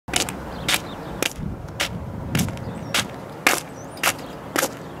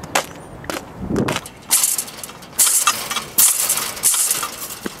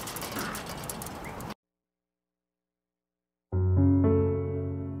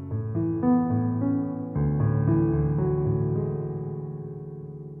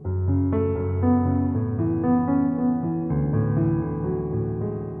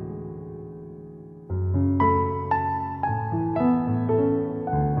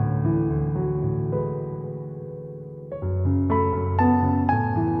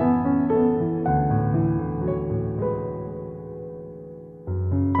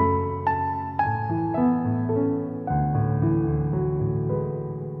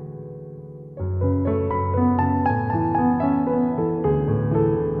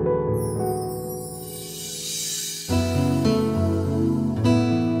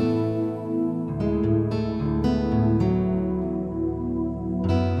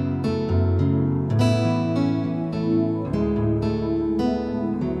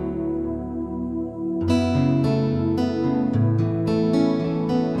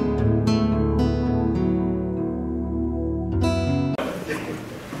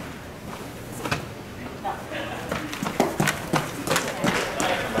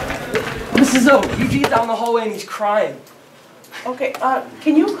Zizzo, Eugene's down the hallway and he's crying. Okay,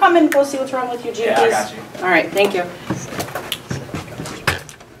 can you come and go see what's wrong with Eugene, please? Yeah, I got you. All right, thank you.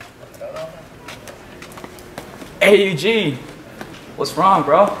 Hey, Eugene. What's wrong,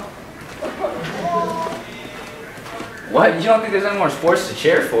 bro? What? You don't think there's any more sports to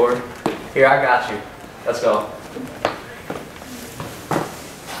cheer for? Here, I got you. Let's go.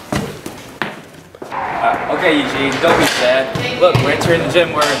 Okay, Eugene, don't be sad. Look, we're entering the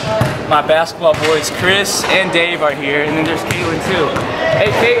gym where my basketball boys, Chris and Dave, are here, and then there's Caitlin, too.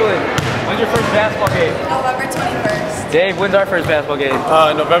 Hey, Caitlin, when's your first basketball game? November 21st. Dave, when's our first basketball game?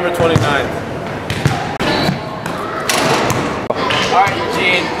 November 29th. All right,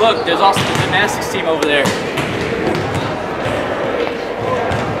 Eugene, look, there's also the gymnastics team over there.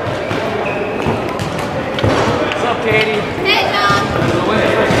 What's up, Katie? Hey, Tom. When's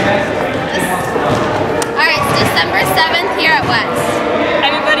your first gymnastics meet? Who wants to know? Alright, it's December 7th here at West.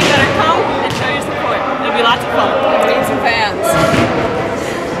 Everybody better come and show your support. It'll be lots of fun. Meet some fans.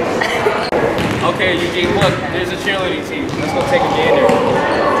 Okay, Eugene, look, there's a cheerleading team. Let's go take a gander.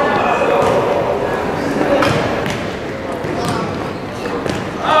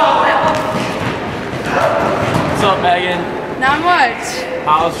 What's up, Megan? Not much.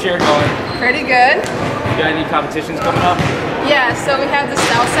 How's cheer going? Pretty good. You got any competitions coming up? Yeah, so we have the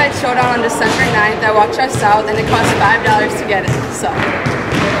Southside Showdown on December 9th at Waukesha South, and it costs $5 to get it. So.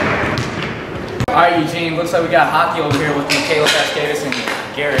 Alright, Eugene, looks like we got hockey over here with Michaela Davis and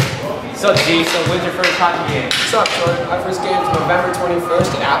Garrett. What's up, G? So when's your first hockey game? What's up, Jordan? My first game is November 21st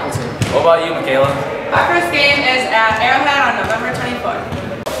at Appleton. What about you, Michaela? My first game is at Arrowhead on November 24th.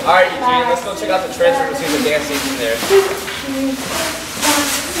 Alright, Eugene, let's go check out the transfer room, see the dance teams in there.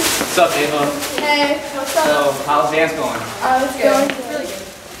 What's up, Ava? Hey, what's up? So, how's dance going? It's going really good.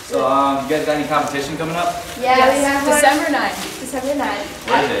 So, you guys got any competition coming up? Yeah, we have December 9th. December 9th.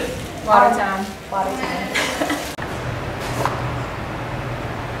 Where is it? Watertown. Watertown.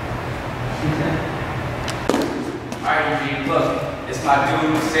 Alright, Eugene, look. It's my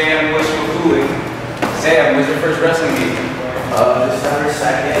dude, Sam Wishful. Sam, when's your first wrestling meet? December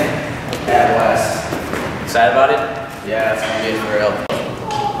 2nd at West. Excited about it? Yeah, it's gonna be for real.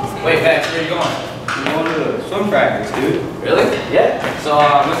 Wait, Max, where are you going? I'm going to swim practice, dude. Really? Yeah. So,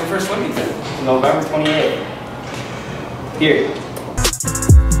 when's your first swim meet then? November 28th. Here.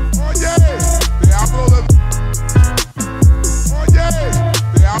 Oh yeah, te hablo de. Oh yeah,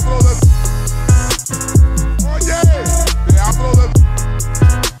 te hablo de. Oh yeah, te hablo de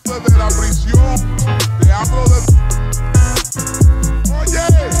la prisión. Te hablo de. Oh yeah,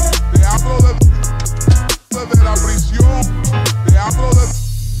 te hablo de la prisión. Te hablo de.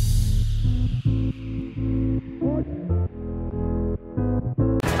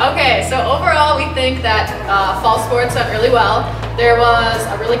 Okay, so overall we think that fall sports went really well. There was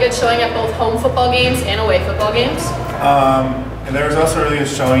a really good showing at both home football games and away football games. And there was also a really good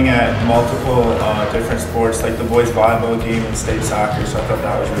showing at multiple different sports, like the boys volleyball game and state soccer, so I thought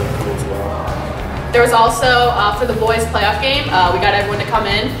that was really cool as well. There was also, for the boys playoff game, we got everyone to come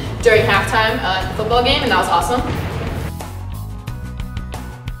in during halftime football game, and that was awesome.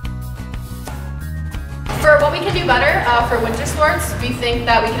 For what we can do better for winter sports, we think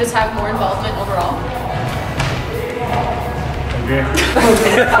that we could just have more involvement overall.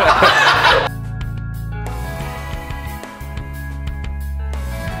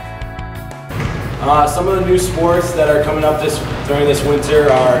 Some of the new sports that are coming up during this winter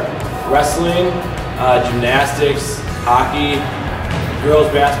are wrestling, gymnastics, hockey, girls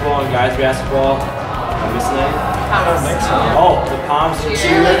basketball and guys basketball. Am I missing any? Oh, the Palms and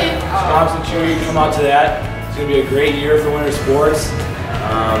cheer. Palms and cheer, you can come out to that. It's going to be a great year for winter sports.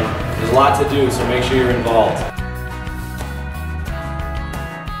 There's a lot to do, so make sure you're involved.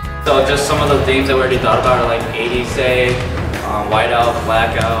 So just some of the themes that we already thought about are like 80s day, white out,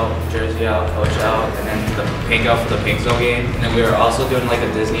 black out, jersey out, coach out, and then the pink out for the pink zone game. And then we were also doing like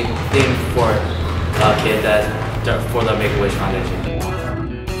a Disney theme for a kid for the Make-A-Wish Foundation.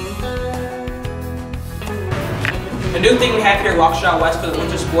 The new thing we have here at Waukesha West for the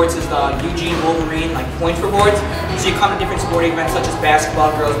winter sports is the Eugene Wolverine points rewards. So you come to different sporting events such as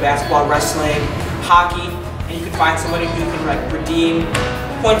basketball, girls basketball, wrestling, hockey, and you can find somebody who you can redeem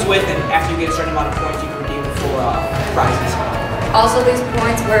points with, and after you get a certain amount of points, you can redeem it for prizes. Also, these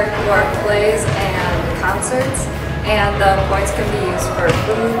points work for plays and concerts, and the points can be used for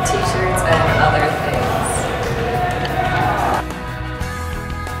food, t-shirts, and other things.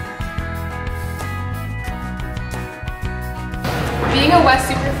 Being a West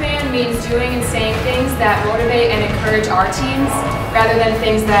Superfan means doing and saying things that motivate and encourage our teams rather than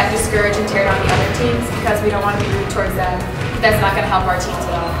things that discourage and tear down the other teams, because we don't want to be rude towards them. That's not going to help our teams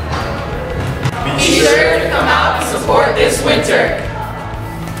at all. Be sure to come out and support this winter.